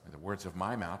words of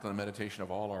my mouth and the meditation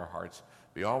of all our hearts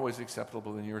be always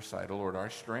acceptable in your sight, O Lord, our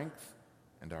strength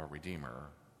and our Redeemer.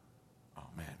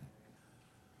 Amen.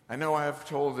 I know I have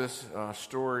told this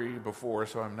story before,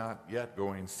 so I'm not yet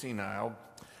going senile,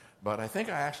 but I think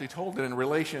I actually told it in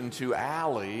relation to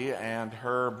Allie and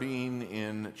her being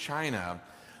in China.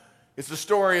 It's the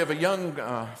story of a young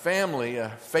family,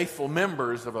 faithful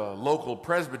members of a local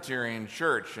Presbyterian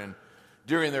church, and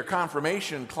during their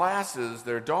confirmation classes,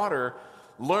 their daughter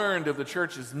learned of the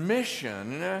church's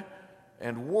mission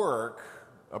and work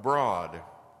abroad.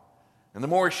 And the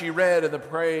more she read and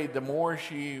prayed, the more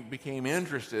she became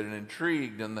interested and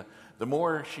intrigued, and the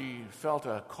more she felt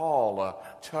a call, a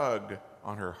tug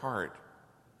on her heart.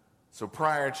 So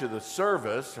prior to the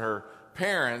service, her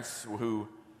parents, who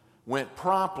went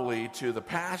promptly to the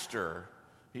pastor,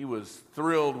 he was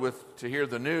thrilled to hear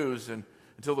the news, and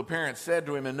until the parents said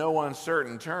to him in no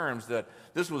uncertain terms that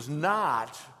this was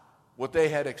not what they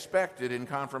had expected in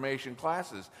confirmation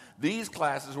classes. These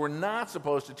classes were not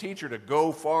supposed to teach her to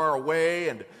go far away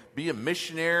and be a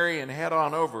missionary and head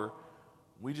on over.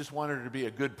 We just wanted her to be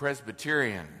a good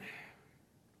Presbyterian.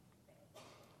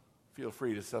 Feel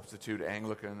free to substitute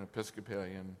Anglican,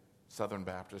 Episcopalian, Southern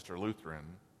Baptist, or Lutheran.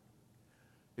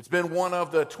 It's been one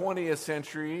of the 20th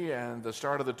century and the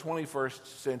start of the 21st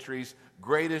century's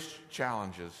greatest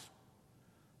challenges.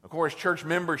 Of course, church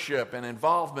membership and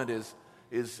involvement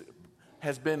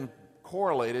has been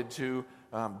correlated to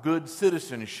good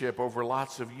citizenship over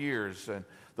lots of years. And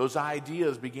those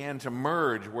ideas began to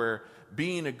merge where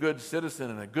being a good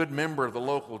citizen and a good member of the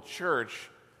local church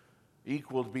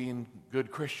equaled being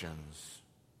good Christians.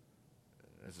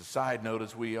 As a side note,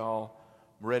 as we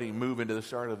already move into the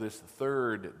start of this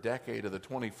third decade of the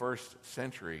 21st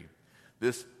century,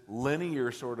 this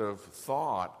linear sort of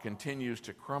thought continues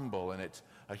to crumble, and it's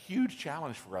a huge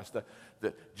challenge for us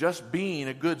that just being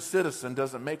a good citizen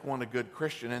doesn't make one a good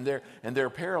Christian, and their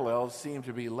parallels seem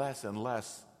to be less and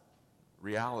less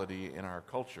reality in our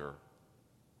culture.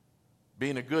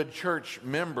 Being a good church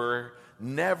member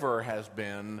never has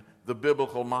been the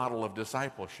biblical model of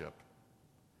discipleship.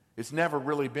 It's never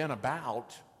really been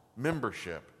about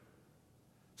membership.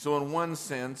 So in one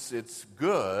sense, it's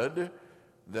good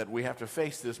that we have to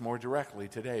face this more directly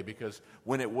today, because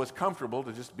when it was comfortable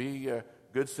to just be a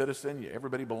good citizen,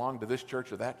 everybody belonged to this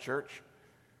church or that church,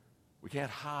 we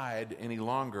can't hide any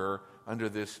longer under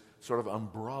this sort of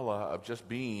umbrella of just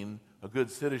being a good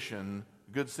citizen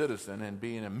and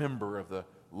being a member of the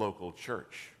local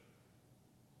church.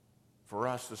 For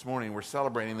us this morning, we're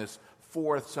celebrating this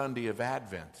fourth Sunday of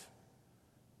Advent,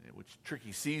 which is a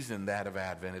tricky season, that of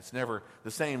Advent. It's never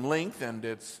the same length, and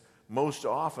it's most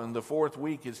often the fourth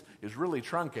week is really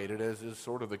truncated, as is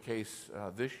sort of the case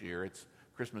this year. It's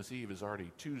Christmas Eve is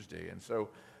already Tuesday, and so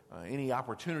any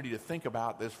opportunity to think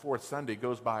about this fourth Sunday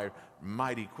goes by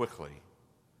mighty quickly.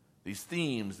 These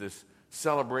themes, this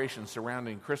celebration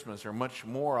surrounding Christmas, are much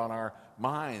more on our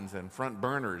minds and front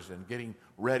burners and getting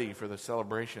ready for the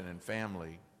celebration and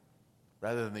family,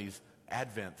 rather than these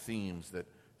Advent themes that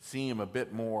seem a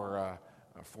bit more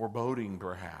foreboding,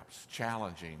 perhaps,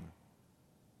 challenging.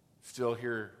 Still,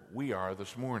 here we are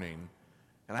this morning.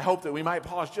 And I hope that we might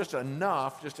pause just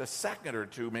a second or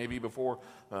two maybe, before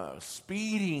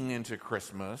speeding into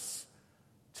Christmas,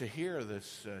 to hear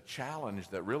this challenge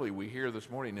that really we hear this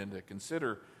morning, and to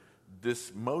consider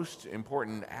this most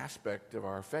important aspect of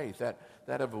our faith,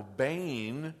 that of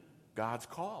obeying God's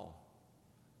call.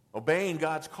 Obeying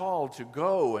God's call to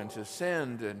go and to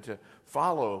send and to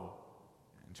follow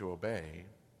and to obey.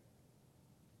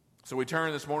 So we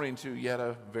turn this morning to yet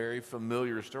a very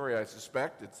familiar story, I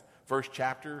suspect. It's first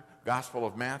chapter, Gospel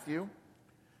of Matthew.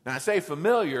 Now, I say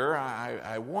familiar,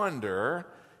 I wonder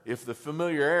if the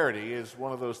familiarity is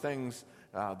one of those things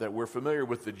that we're familiar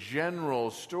with the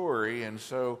general story, and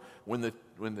so when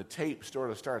the tape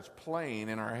sort of starts playing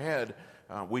in our head,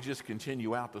 we just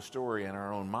continue out the story in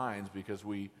our own minds because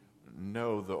we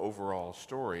know the overall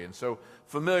story. And so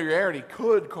familiarity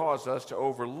could cause us to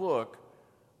overlook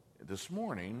this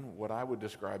morning what I would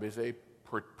describe as a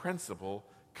principal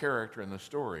character in the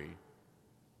story.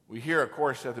 We hear, of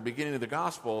course, at the beginning of the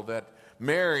gospel that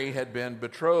Mary had been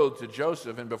betrothed to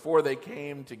Joseph, and before they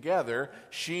came together,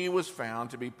 she was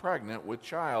found to be pregnant with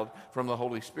child from the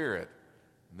Holy Spirit.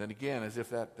 And then again, as if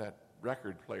that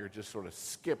record player just sort of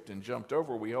skipped and jumped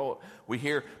over, we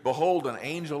hear, "Behold, an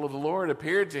angel of the Lord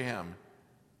appeared to him."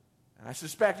 And I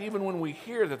suspect even when we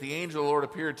hear that the angel of the Lord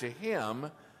appeared to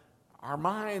him, our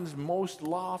minds most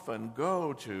often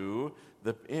go to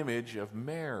the image of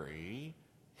Mary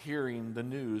hearing the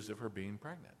news of her being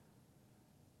pregnant.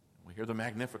 We hear the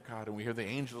Magnificat, and we hear the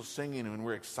angels singing, and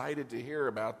we're excited to hear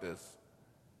about this.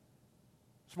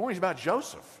 This morning's about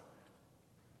Joseph.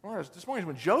 This morning's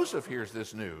when Joseph hears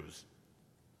this news.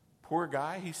 Poor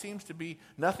guy, he seems to be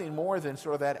nothing more than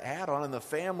sort of that add-on in the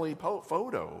family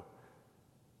photo.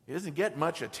 He doesn't get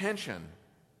much attention.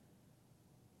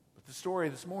 But the story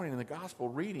this morning in the gospel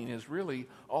reading is really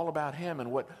all about him and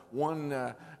what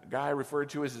one guy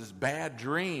referred to as his bad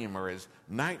dream or his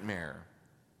nightmare.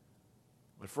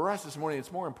 But for us this morning,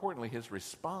 it's more importantly his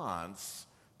response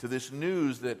to this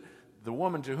news that the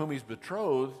woman to whom he's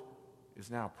betrothed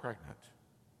is now pregnant.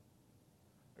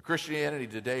 A Christianity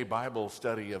Today Bible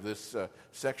study of this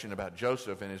section about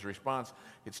Joseph and his response,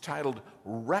 it's titled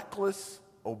Reckless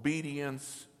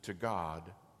Obedience to God.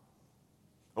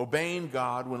 Obeying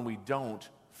God when we don't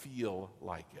feel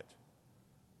like it.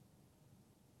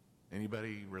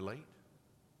 Anybody relate?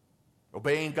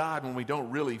 Obeying God when we don't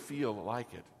really feel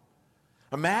like it.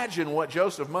 Imagine what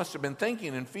Joseph must have been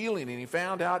thinking and feeling, and he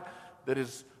found out that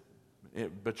his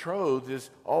betrothed is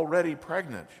already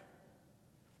pregnant.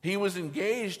 He was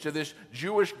engaged to this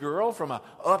Jewish girl from an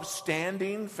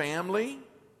upstanding family,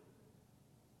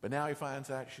 but now he finds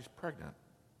out she's pregnant.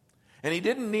 And he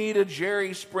didn't need a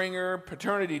Jerry Springer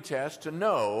paternity test to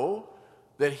know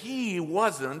that he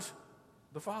wasn't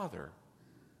the father.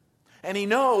 And he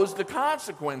knows the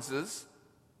consequences.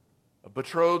 A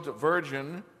betrothed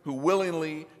virgin who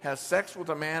willingly has sex with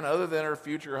a man other than her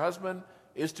future husband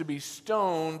is to be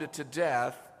stoned to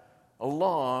death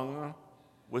along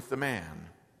with the man.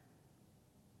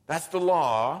 That's the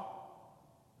law.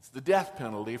 It's the death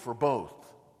penalty for both.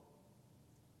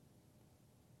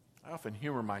 I often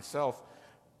humor myself,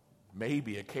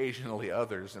 maybe occasionally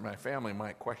others, and my family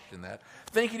might question that,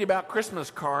 thinking about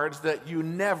Christmas cards that you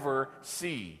never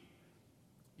see.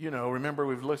 You know, remember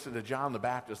we've listened to John the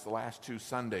Baptist the last 2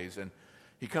 Sundays, and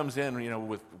he comes in,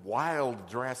 with wild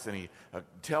dress, and he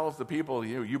tells the people,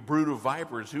 you brood of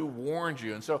vipers, who warned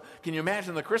you? And so can you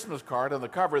imagine the Christmas card on the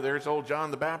cover? There's old John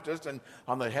the Baptist, and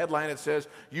on the headline it says,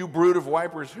 you brood of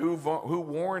vipers, who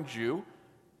warned you?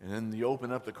 And then you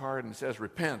open up the card and it says,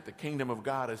 repent, the kingdom of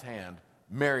God is at hand.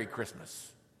 Merry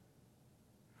Christmas.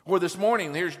 Or this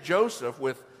morning, here's Joseph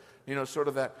with sort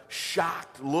of that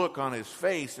shocked look on his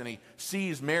face, and he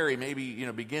sees Mary maybe,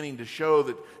 beginning to show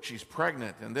that she's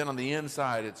pregnant. And then on the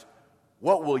inside, it's,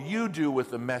 what will you do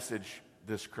with the message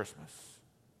this Christmas?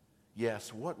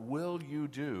 Yes, what will you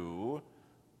do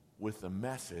with the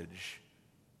message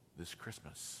this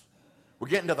Christmas? We're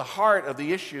getting to the heart of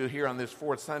the issue here on this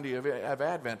 4th Sunday of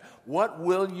Advent. What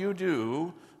will you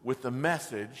do with the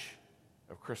message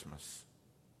of Christmas?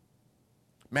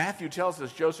 Matthew tells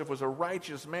us Joseph was a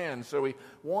righteous man, so he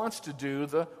wants to do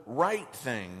the right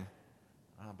thing.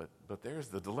 But there's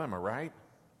the dilemma, right?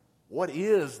 What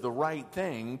is the right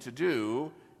thing to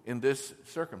do in this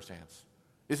circumstance?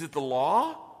 Is it the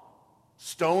law?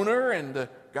 Stoner and the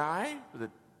guy that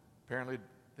apparently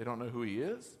they don't know who he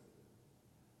is?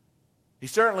 He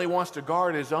certainly wants to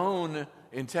guard his own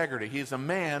integrity. He's a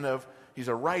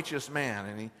righteous man,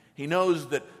 and he knows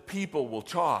that people will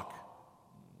talk.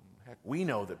 Heck, we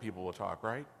know that people will talk,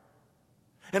 right?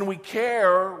 And we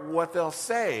care what they'll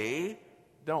say,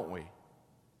 don't we?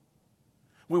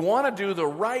 We want to do the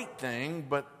right thing,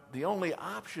 but the only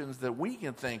options that we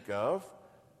can think of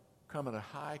come at a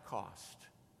high cost.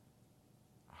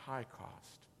 A high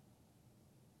cost.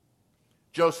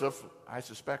 Joseph, I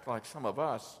suspect like some of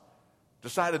us,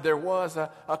 decided there was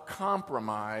a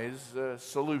compromise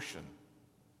solution.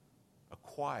 A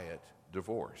quiet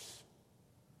divorce.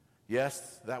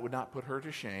 Yes, that would not put her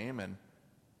to shame, and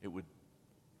it would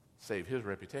save his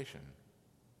reputation.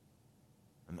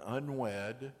 An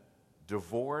unwed,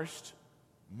 divorced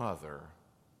mother.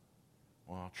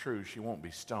 Well, true, she won't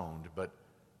be stoned, but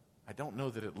I don't know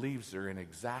that it leaves her in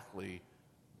exactly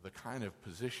the kind of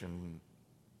position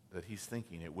that he's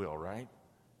thinking it will, right?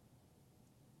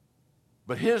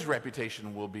 But his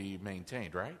reputation will be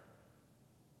maintained, right?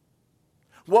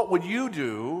 What would you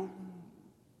do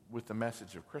with the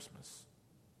message of Christmas?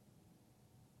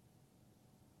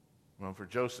 Well, for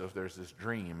Joseph, there's this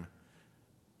dream.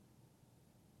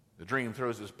 The dream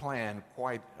throws his plan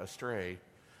quite astray.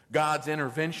 God's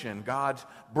intervention, God's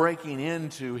breaking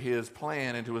into his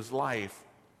plan, into his life.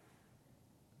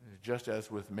 Just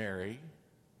as with Mary,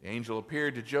 the angel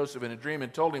appeared to Joseph in a dream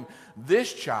and told him,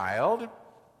 this child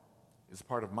is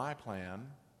part of my plan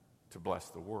to bless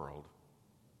the world.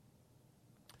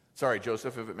 Sorry,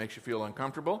 Joseph, if it makes you feel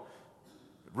uncomfortable.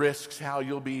 It risks how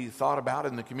you'll be thought about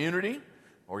in the community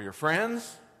or your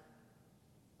friends,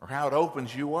 or how it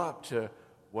opens you up to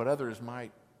what others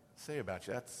might say about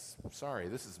you. Sorry,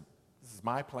 this is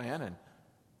my plan, and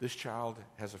this child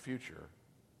has a future.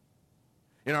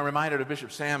 I'm reminded of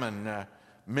Bishop Salmon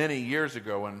many years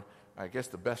ago when I guess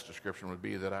the best description would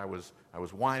be that I was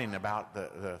whining about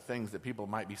the things that people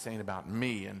might be saying about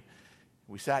me. And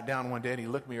we sat down one day, and he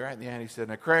looked me right in the eye, and he said,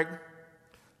 "Now, Craig,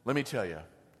 let me tell you,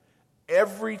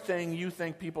 everything you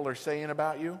think people are saying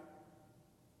about you,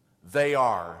 they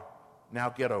are. Now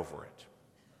get over it."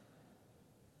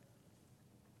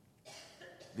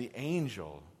 The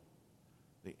angel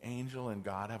and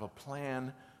God have a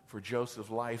plan for Joseph's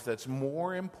life that's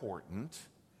more important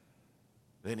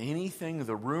than anything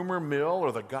the rumor mill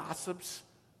or the gossips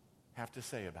have to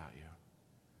say about you.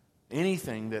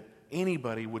 Anything that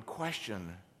anybody would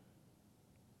question.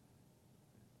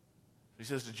 He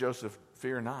says to Joseph,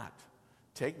 "Fear not.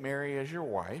 Take Mary as your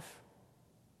wife.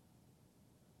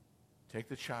 Take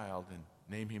the child and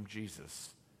name him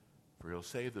Jesus, for he'll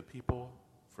save the people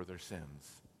for their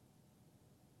sins."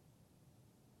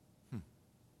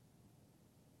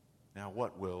 Now,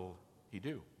 what will he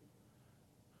do?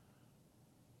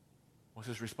 What's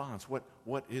his response?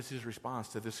 What is his response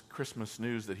to this Christmas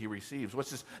news that he receives?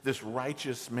 What's this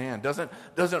righteous man?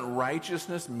 Doesn't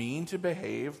righteousness mean to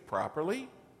behave properly?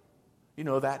 You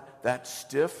know, that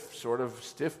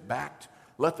stiff-backed,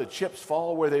 let the chips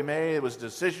fall where they may. It was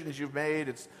decisions you've made.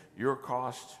 It's your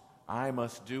cost. I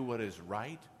must do what is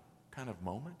right kind of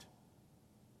moment?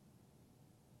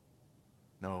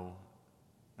 No,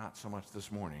 not so much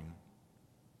this morning.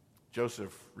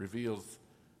 Joseph reveals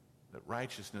that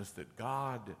righteousness that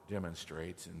God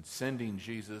demonstrates in sending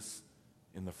Jesus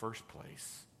in the first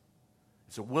place.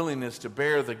 It's a willingness to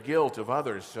bear the guilt of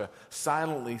others, to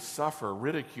silently suffer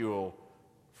ridicule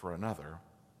for another.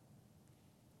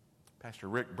 Pastor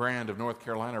Rick Brand of North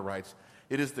Carolina writes,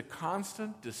 "It is the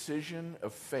constant decision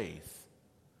of faith.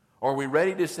 Are we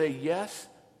ready to say yes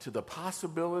to the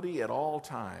possibility at all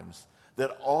times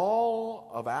that all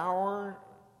of our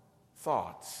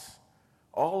thoughts,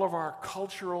 all of our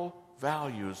cultural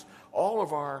values, all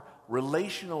of our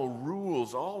relational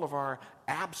rules, all of our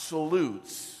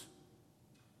absolutes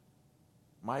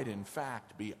might in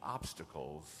fact be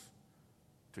obstacles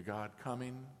to God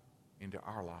coming into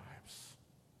our lives?"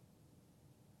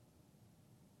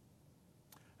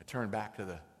 I turn back to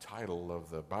the title of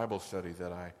the Bible study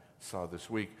that I saw this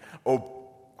week,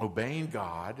 Obeying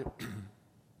God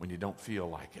when you don't feel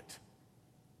like it.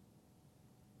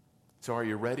 So are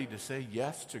you ready to say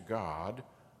yes to God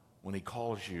when he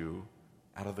calls you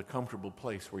out of the comfortable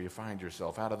place where you find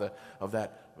yourself, out of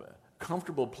that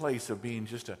comfortable place of being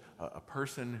just a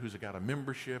person who's got a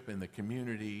membership in the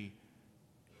community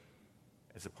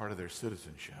as a part of their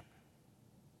citizenship?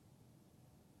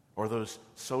 Or those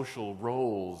social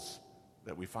roles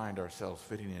that we find ourselves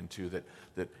fitting into,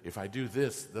 that if I do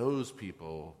this, those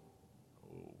people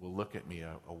will look at me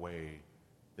a way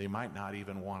they might not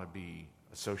even want to be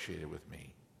associated with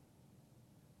me?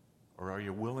 Or are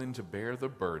you willing to bear the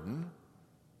burden,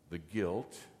 the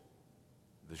guilt,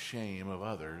 the shame of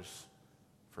others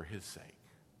for his sake?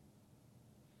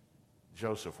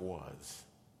 Joseph was.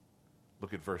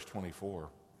 Look at verse 24.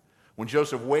 When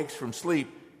Joseph wakes from sleep,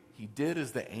 he did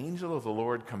as the angel of the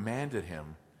Lord commanded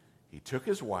him. He took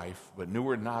his wife, but knew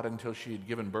her not until she had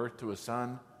given birth to a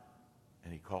son,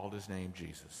 and he called his name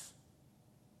Jesus.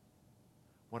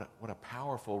 What a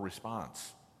powerful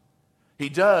response. He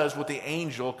does what the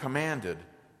angel commanded.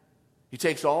 He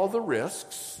takes all the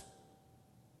risks,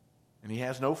 and he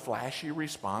has no flashy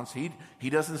response. He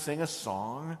doesn't sing a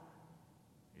song.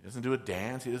 He doesn't do a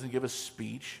dance. He doesn't give a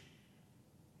speech.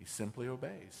 He simply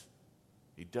obeys.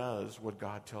 He does what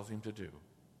God tells him to do.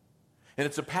 And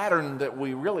it's a pattern that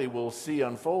we really will see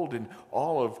unfold in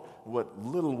all of what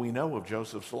little we know of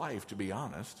Joseph's life, to be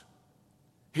honest.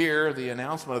 Here, the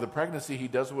announcement of the pregnancy, he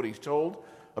does what he's told.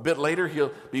 A bit later,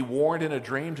 he'll be warned in a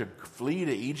dream to flee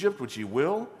to Egypt, which he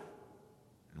will.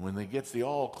 And when he gets the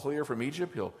all clear from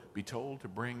Egypt, he'll be told to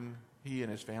bring he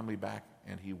and his family back,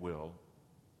 and he will.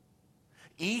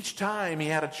 Each time he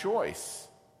had a choice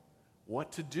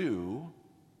what to do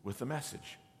with the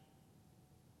message.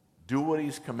 Do what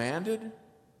he's commanded,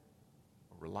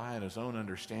 or rely on his own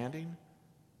understanding,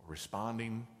 or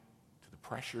responding to the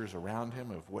pressures around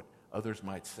him of what others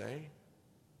might say.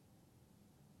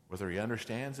 Whether he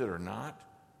understands it or not,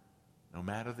 no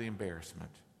matter the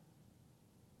embarrassment.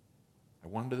 I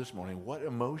wonder this morning, what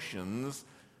emotions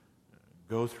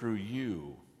go through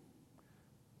you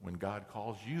when God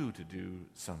calls you to do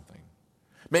something?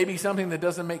 Maybe something that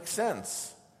doesn't make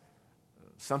sense.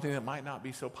 Something that might not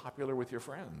be so popular with your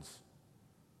friends.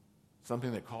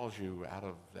 Something that calls you out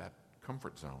of that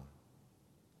comfort zone.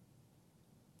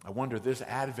 I wonder this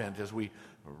Advent, as we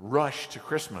rush to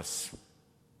Christmas,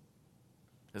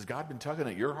 has God been tugging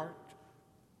at your heart?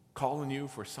 Calling you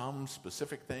for some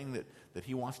specific thing that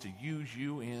he wants to use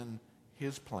you in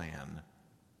his plan,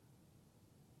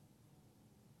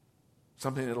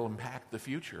 something that will impact the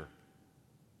future.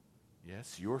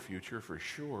 Yes, your future for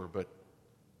sure, but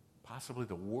possibly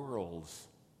the world's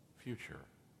future.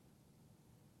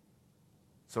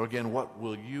 So again, what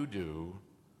will you do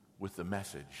with the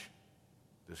message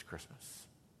this Christmas?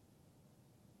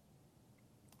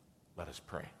 Let us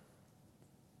pray.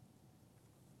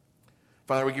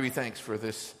 Father, we give you thanks for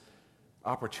this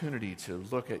opportunity to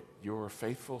look at your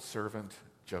faithful servant,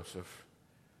 Joseph.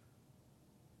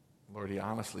 Lord, he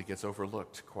honestly gets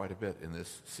overlooked quite a bit in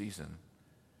this season.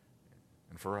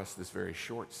 And for us, this very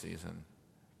short season.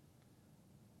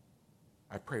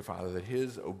 I pray, Father, that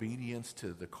his obedience to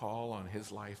the call on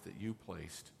his life that you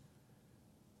placed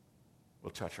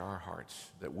will touch our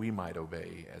hearts, that we might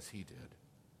obey as he did.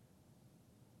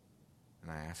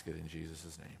 And I ask it in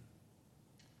Jesus' name.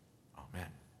 Amen.